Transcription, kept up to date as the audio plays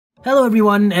Hello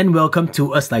everyone and welcome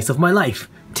to A Slice of My Life.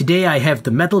 Today I have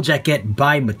the metal jacket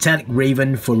by Metallic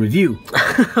Raven for review.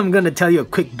 I'm gonna tell you a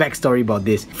quick backstory about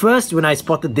this. First, when I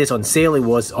spotted this on sale, it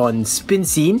was on Spin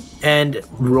Scene, and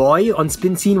Roy on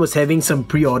Spin Scene was having some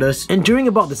pre-orders. And during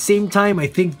about the same time, I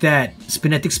think that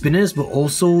Spinnetic Spinners were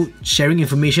also sharing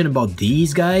information about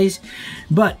these guys.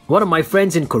 But one of my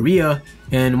friends in Korea,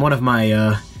 and one of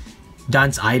my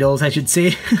dance idols I should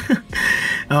say,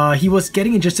 he was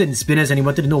getting interested in spinners and he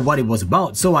wanted to know what it was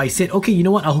about. So I said, okay, you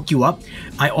know what, I'll hook you up.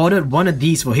 I ordered one of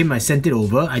these for him, I sent it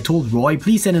over. I told Roy,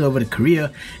 please send it over to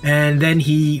Korea. And then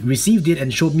he received it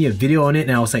and showed me a video on it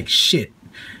and I was like, shit,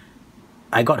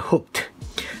 I got hooked.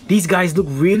 These guys look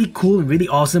really cool and really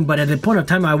awesome, but at the point of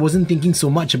time I wasn't thinking so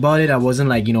much about it. I wasn't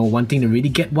like, you know, wanting to really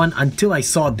get one until I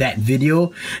saw that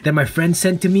video that my friend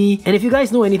sent to me. And if you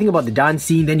guys know anything about the dance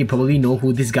scene, then you probably know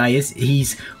who this guy is.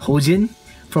 He's Hojin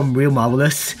from Real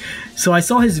Marvelous. So I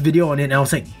saw his video on it and I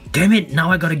was like, damn it,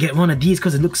 now I gotta get one of these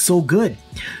because it looks so good.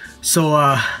 So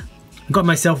got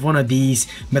myself one of these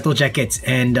metal jackets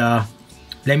and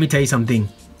let me tell you something,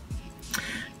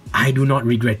 I do not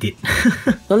regret it.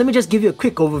 Now let me just give you a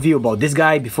quick overview about this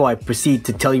guy before I proceed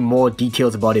to tell you more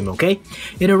details about him, okay?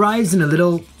 It arrives in a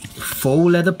little faux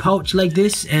leather pouch like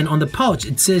this, and on the pouch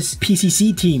it says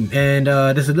PCC team, and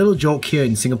there's a little joke here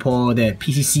in Singapore that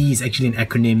PCC is actually an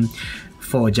acronym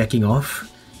for jacking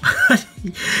off.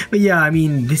 But yeah, I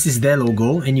mean, this is their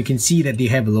logo and you can see that they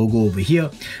have a logo over here.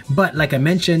 But like I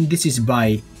mentioned, this is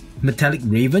by Metallic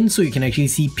Raven, so you can actually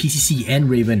see PCC and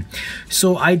Raven.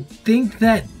 So I think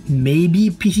that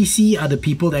maybe PCC are the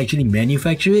people that actually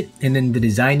manufacture it, and then the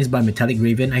design is by Metallic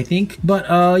Raven, I think. But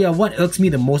yeah, what irks me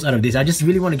the most out of this, I just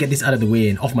really want to get this out of the way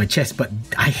and off my chest, but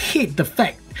I hate the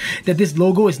fact that this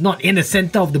logo is not in the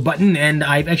center of the button. And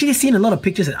I've actually seen a lot of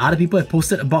pictures that other people have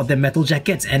posted about their metal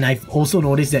jackets, and I've also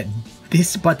noticed that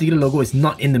this particular logo is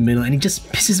not in the middle and it just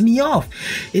pisses me off.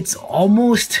 It's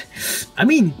almost, I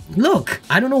mean, look,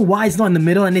 I don't know why it's not in the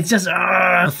middle, and it's just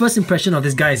the first impression of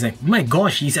this guy is like, my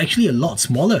gosh, he's actually a lot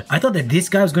smaller. I thought that this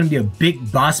guy was going to be a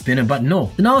big bar spinner, but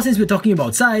no. Now since we're talking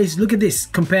about size, look at this.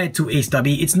 Compared to a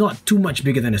stubby, it's not too much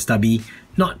bigger than a stubby.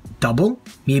 Not double,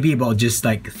 maybe about just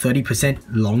like 30%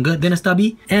 longer than a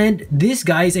stubby. And this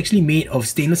guy is actually made of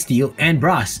stainless steel and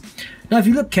brass. Now if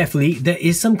you look carefully, there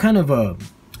is some kind of a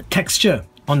texture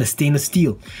on the stainless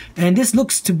steel, and this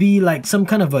looks to be like some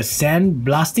kind of a sand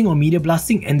blasting or media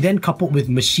blasting, and then coupled with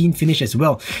machine finish as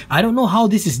well. I don't know how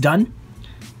this is done,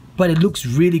 but it looks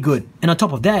really good. And on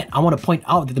top of that, I want to point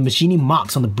out that the machining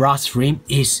marks on the brass frame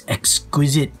is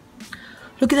exquisite.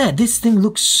 Look at that, this thing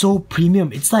looks so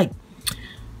premium. It's like,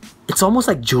 it's almost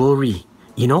like jewelry,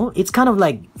 you know? It's kind of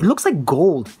like, it looks like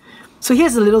gold. So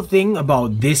here's a little thing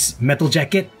about this metal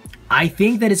jacket. I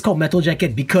think that it's called metal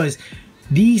jacket because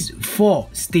these four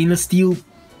stainless steel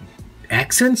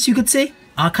accents, you could say,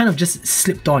 are kind of just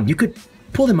slipped on. You could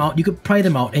pull them out, you could pry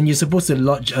them out, and you're supposed to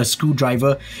lodge a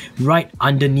screwdriver right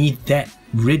underneath that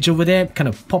ridge over there, kind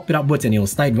of pop it upwards and it'll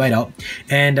slide right out.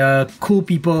 And cool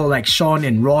people like Shawn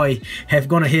and Roy have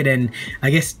gone ahead and I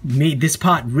guess made this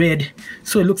part red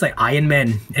so it looks like Iron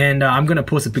Man. And I'm gonna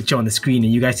post a picture on the screen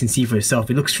and you guys can see for yourself.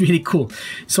 It looks really cool.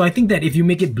 So I think that if you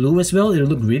make it blue as well, it'll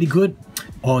look really good,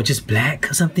 or just black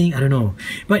or something, I don't know.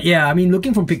 But yeah, I mean,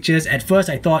 looking from pictures, at first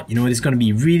I thought, you know, it's gonna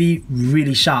be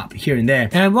really sharp here and there.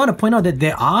 And I want to point out that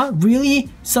there are really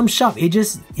some sharp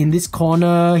edges in this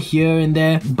corner, here and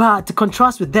there. But to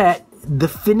contrast with that, the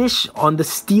finish on the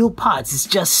steel parts is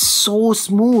just so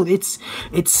smooth.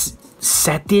 It's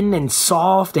satin and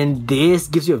soft, and this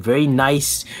gives you a very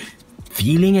nice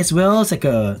feeling as well. It's like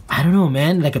a, I don't know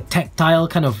man, like a tactile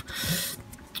kind of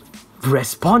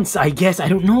response, I guess. I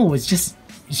don't know,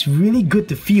 it's really good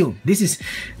to feel. This is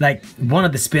like one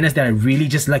of the spinners that I really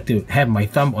just like to have my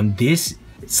thumb on this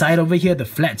side over here, the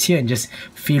flats here, and just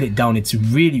feel it down. It's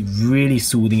really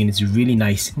soothing and it's really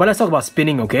nice. But let's talk about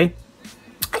spinning, okay?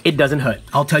 It doesn't hurt.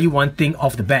 I'll tell you one thing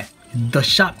off the bat. The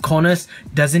sharp corners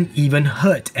doesn't even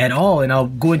hurt at all, and I'll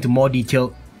go into more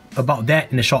detail about that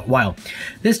in a short while.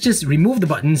 Let's just remove the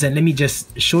buttons and let me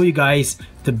just show you guys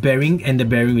the bearing and the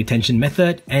bearing retention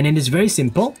method. And it is very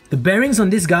simple. The bearings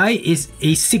on this guy is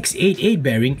a 688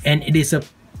 bearing, and it is a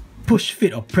push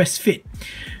fit or press fit.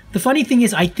 The funny thing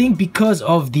is, I think because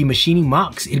of the machining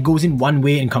marks, it goes in one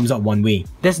way and comes out one way.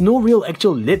 There's no real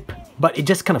actual lip, but it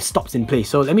just kind of stops in place.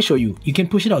 So let me show you. You can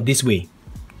push it out this way,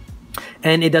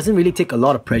 and it doesn't really take a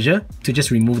lot of pressure to just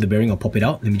remove the bearing or pop it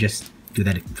out. Let me just do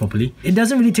that properly. It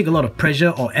doesn't really take a lot of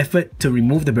pressure or effort to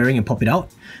remove the bearing and pop it out,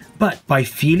 but by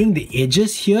feeling the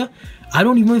edges here, I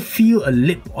don't even feel a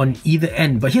lip on either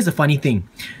end. But here's the funny thing,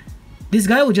 this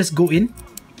guy will just go in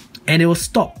and it will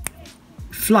stop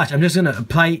flush. I'm just gonna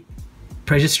apply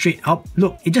pressure straight up.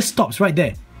 Look, it just stops right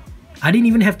there. I didn't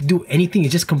even have to do anything.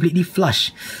 It's just completely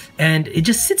flush. And it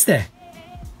just sits there.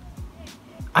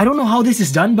 I don't know how this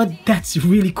is done, but that's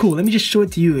really cool. Let me just show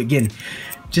it to you again.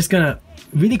 Just gonna,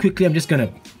 really quickly, I'm just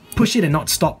gonna push it and not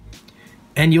stop.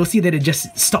 And you'll see that it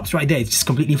just stops right there. It's just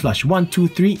completely flush. 1, 2,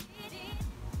 3.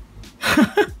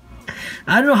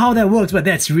 I don't know how that works, but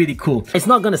that's really cool. It's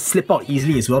not gonna slip out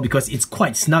easily as well because it's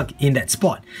quite snug in that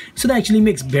spot. So that actually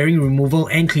makes bearing removal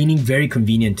and cleaning very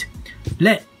convenient.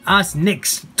 Let us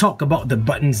next talk about the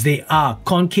buttons. They are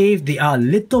concave, they are a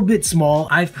little bit small.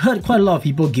 I've heard quite a lot of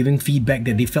people giving feedback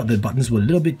that they felt the buttons were a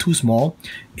little bit too small.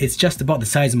 It's just about the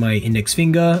size of my index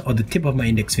finger or the tip of my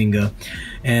index finger.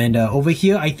 And over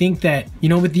here, I think that, you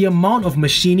know, with the amount of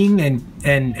machining and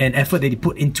effort that they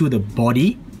put into the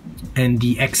body and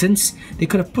the accents, they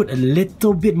could have put a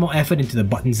little bit more effort into the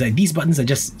buttons. Like, these buttons are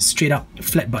just straight up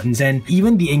flat buttons, and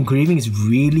even the engraving is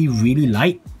really, really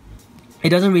light. It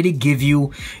doesn't really give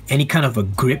you any kind of a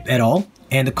grip at all,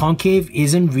 and the concave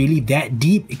isn't really that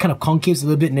deep. It kind of concaves a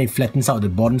little bit and then flattens out the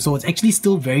bottom, so it's actually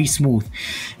still very smooth.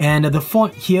 And the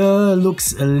font here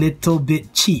looks a little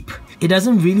bit cheap. It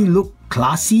doesn't really look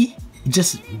classy. It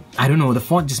just, I don't know, the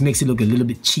font just makes it look a little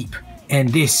bit cheap. And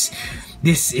this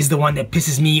is the one that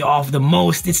pisses me off the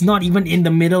most. It's not even in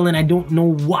the middle and I don't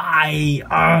know why.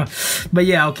 But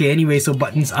yeah, okay, anyway, so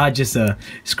buttons are just a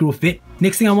screw fit.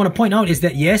 Next thing I want to point out is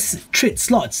that yes, trit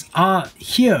slots are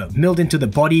here milled into the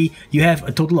body. You have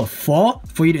a total of 4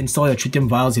 for you to install your tritium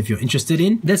vials if you're interested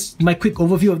in. That's my quick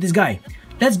overview of this guy.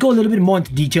 Let's go a little bit more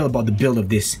into detail about the build of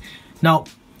this. Now,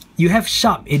 you have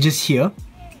sharp edges here.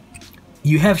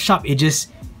 You have sharp edges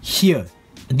here.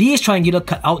 These triangular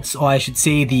cutouts, or I should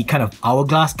say the kind of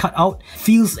hourglass cutout,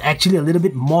 feels actually a little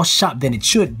bit more sharp than it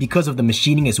should because of the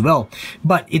machining as well.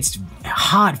 But it's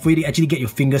hard for you to actually get your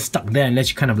finger stuck there unless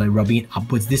you're kind of like rubbing it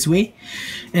upwards this way.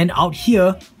 And out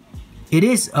here, it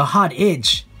is a hard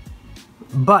edge,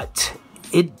 but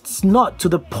it's not to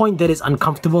the point that it's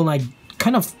uncomfortable, and I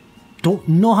kind of don't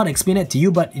know how to explain it to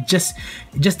you, but it just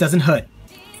doesn't hurt.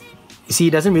 See,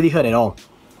 it doesn't really hurt at all.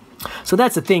 So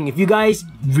that's the thing. If you guys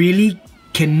really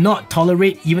cannot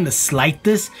tolerate even the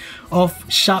slightest of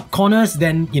sharp corners,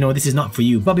 then you know this is not for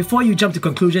you. But before you jump to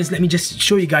conclusions, let me just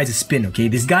show you guys a spin, okay?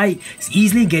 This guy is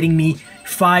easily getting me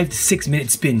 5 to 6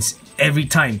 minute spins every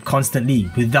time, constantly,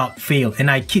 without fail,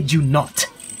 and I kid you not.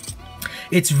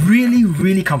 It's really,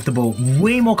 really comfortable,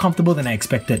 way more comfortable than I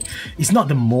expected. It's not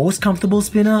the most comfortable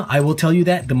spinner, I will tell you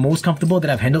that. The most comfortable that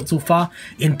I've handled so far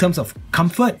in terms of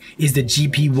comfort is the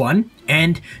GP1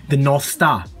 and the North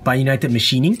Star by United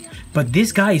Machining. But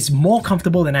this guy is more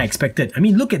comfortable than I expected. I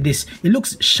mean, look at this. It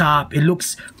looks sharp, it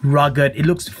looks rugged, it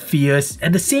looks fierce.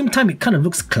 At the same time, it kind of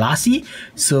looks classy,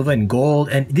 silver and gold.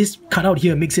 And this cutout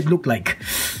here makes it look like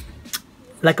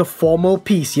a formal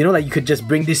piece, you know, like you could just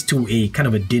bring this to a kind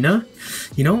of a dinner,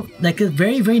 you know, like a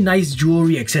very, very nice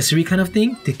jewelry accessory kind of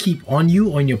thing to keep on you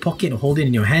or in your pocket or hold it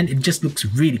in your hand. It just looks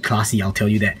really classy, I'll tell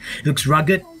you that. It looks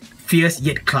rugged, fierce,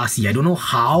 yet classy. I don't know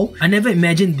how. I never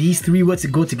imagined these 3 words to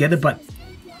go together, but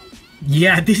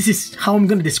yeah, this is how I'm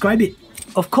going to describe it.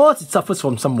 Of course, it suffers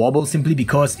from some wobble simply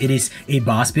because it is a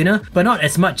bar spinner, but not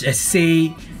as much as,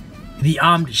 say, the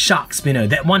armed shark spinner.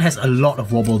 That one has a lot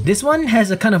of wobble. This one has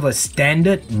a kind of a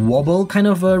standard wobble kind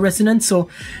of a resonance, so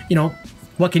you know,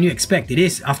 what can you expect? It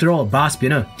is, after all, a bar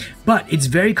spinner. But it's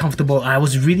very comfortable. I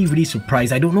was really, really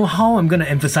surprised. I don't know how I'm gonna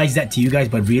emphasize that to you guys,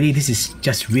 but really, this is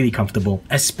just really comfortable.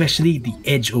 Especially the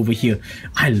edge over here.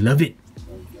 I love it.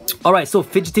 Alright, so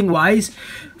fidgeting wise,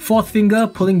 4th finger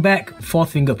pulling back, 4th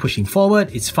finger pushing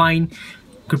forward, it's fine.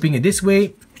 Gripping it this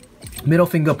way, middle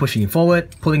finger pushing forward,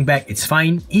 pulling back, it's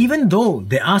fine. Even though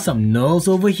there are some knurls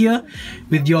over here,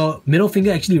 with your middle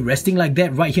finger actually resting like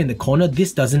that right here in the corner,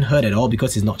 this doesn't hurt at all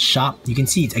because it's not sharp. You can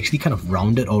see it's actually kind of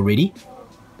rounded already.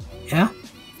 Yeah?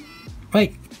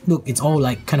 Right, look, it's all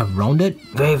like kind of rounded.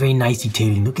 Very, very nice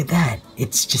detailing, look at that.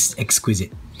 It's just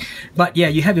exquisite. But yeah,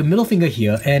 you have your middle finger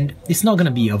here and it's not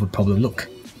gonna be of a problem, look.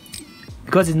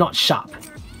 Because it's not sharp.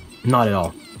 Not at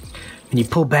all. And you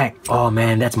pull back, oh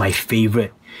man, that's my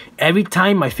favorite. Every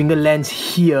time my finger lands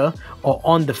here or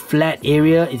on the flat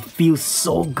area, it feels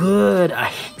so good.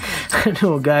 I don't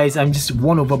know guys, I'm just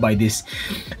won over by this.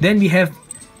 Then we have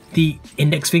the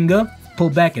index finger, pull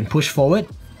back and push forward.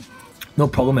 No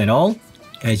problem at all.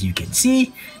 As you can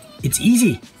see, it's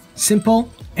easy, simple,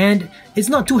 and it's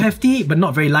not too hefty but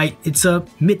not very light. It's a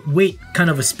mid-weight kind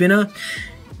of a spinner.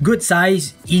 Good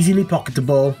size, easily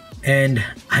pocketable. And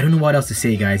I don't know what else to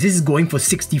say guys. This is going for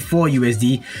 64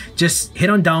 USD. Just head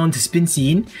on down to Spin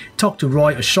Scene, talk to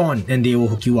Roy or Shawn and they will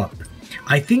hook you up.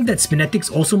 I think that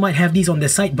Spinetics also might have these on their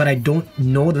site, but I don't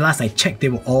know. The last I checked, they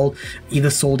were all either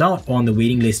sold out or on the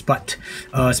waiting list. But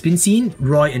Spin Scene,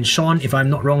 Roy and Shawn, if I'm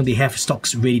not wrong, they have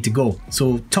stocks ready to go.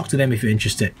 So talk to them if you're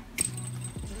interested.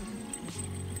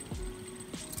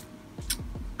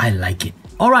 I like it.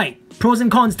 Alright, pros and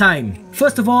cons time.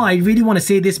 First of all, I really want to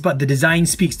say this, but the design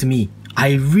speaks to me.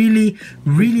 I really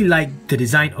like the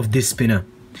design of this spinner.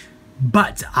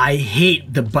 But I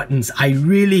hate the buttons. I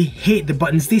really hate the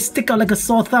buttons. They stick out like a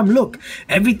sore thumb. Look,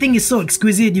 everything is so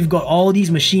exquisite. You've got all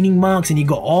these machining marks and you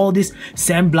got all this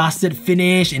sandblasted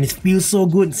finish and it feels so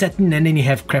good satin, and then you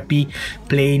have crappy,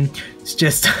 plain, it's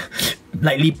just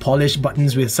lightly polished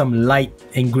buttons with some light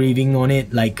engraving on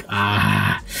it, like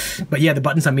but yeah, the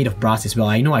buttons are made of brass as well.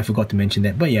 I know I forgot to mention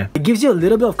that, but yeah, it gives you a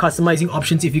little bit of customizing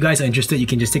options. If you guys are interested, you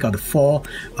can just take out the 4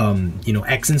 you know,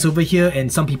 accents over here,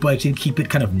 and some people actually keep it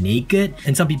kind of naked,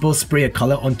 and some people spray a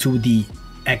color onto the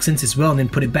accents as well and then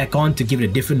put it back on to give it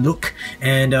a different look.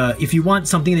 And if you want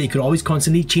something that you could always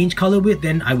constantly change color with,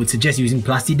 then I would suggest using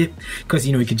Plastidip, because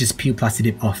you know, you could just peel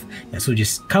Plastidip off. Yeah, so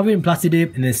just cover it in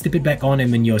Plastidip and then slip it back on,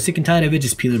 and when you're sick and tired of it,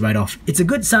 just peel it right off. It's a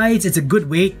good size, it's a good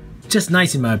weight, just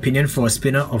nice in my opinion for a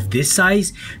spinner of this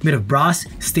size, made of brass,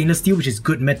 stainless steel, which is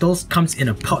good metals, comes in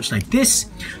a pouch like this,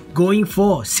 going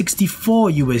for 64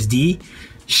 USD,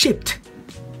 shipped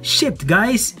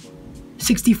guys.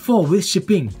 64 with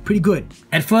shipping, pretty good.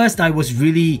 At first, I was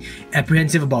really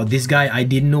apprehensive about this guy. I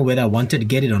didn't know whether I wanted to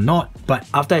get it or not. But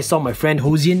after I saw my friend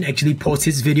Hosian actually post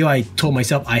his video, I told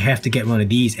myself I have to get one of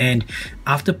these. And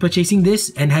after purchasing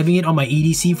this and having it on my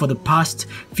EDC for the past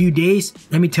few days,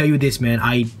 let me tell you this, man,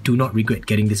 I do not regret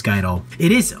getting this guy at all.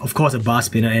 It is, of course, a bar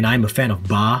spinner, and I'm a fan of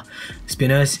bar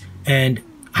spinners. And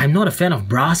I'm not a fan of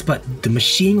brass, but the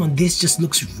machining on this just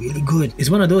looks really good.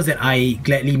 It's one of those that I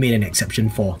gladly made an exception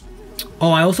for.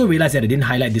 Oh, I also realized that I didn't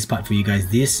highlight this part for you guys.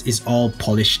 This is all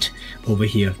polished over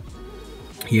here.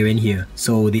 Here and here.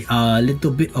 So they are a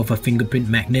little bit of a fingerprint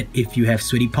magnet if you have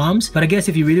sweaty palms. But I guess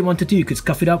if you really wanted to, you could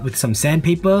scuff it up with some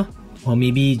sandpaper. Or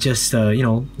maybe just, you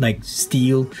know, like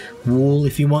steel wool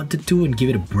if you wanted to, and give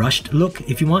it a brushed look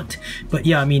if you want. But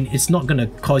yeah, I mean, it's not gonna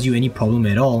cause you any problem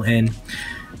at all. And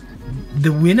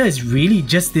the winner is really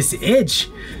just this edge.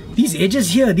 These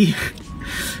edges here,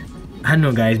 I don't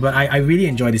know guys, but I really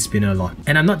enjoy this spinner a lot.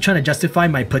 And I'm not trying to justify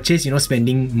my purchase, you know,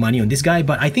 spending money on this guy,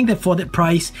 but I think that for that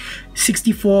price,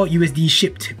 64 USD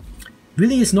shipped,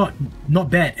 really is not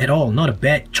bad at all, not a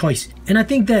bad choice. And I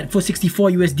think that for 64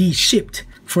 USD shipped,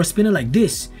 for a spinner like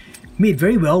this, made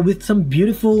very well with some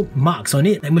beautiful marks on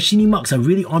it. Like machining marks are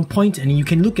really on point, and you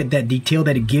can look at that detail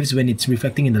that it gives when it's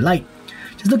reflecting in the light.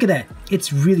 Just look at that,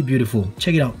 it's really beautiful,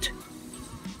 check it out.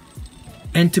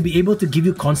 And to be able to give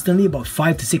you constantly about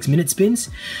 5 to 6 minute spins,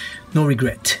 no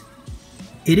regret.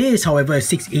 It is, however, a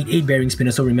 688 bearing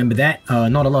spinner, so remember that.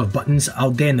 Not a lot of buttons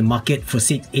out there in the market for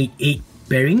 688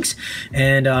 bearings,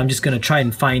 and I'm just gonna try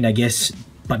and find, I guess,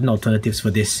 button alternatives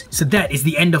for this. So that is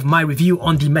the end of my review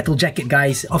on the metal jacket,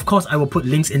 guys. Of course, I will put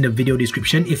links in the video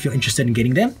description if you're interested in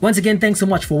getting them. Once again, thanks so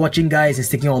much for watching, guys, and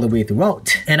sticking all the way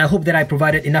throughout. And I hope that I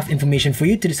provided enough information for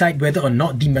you to decide whether or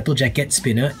not the metal jacket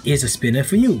spinner is a spinner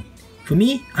for you. For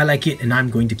me, I like it and I'm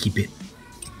going to keep it.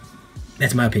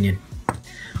 That's my opinion.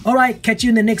 Alright, catch you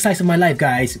in the next slice of my life,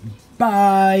 guys.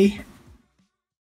 Bye!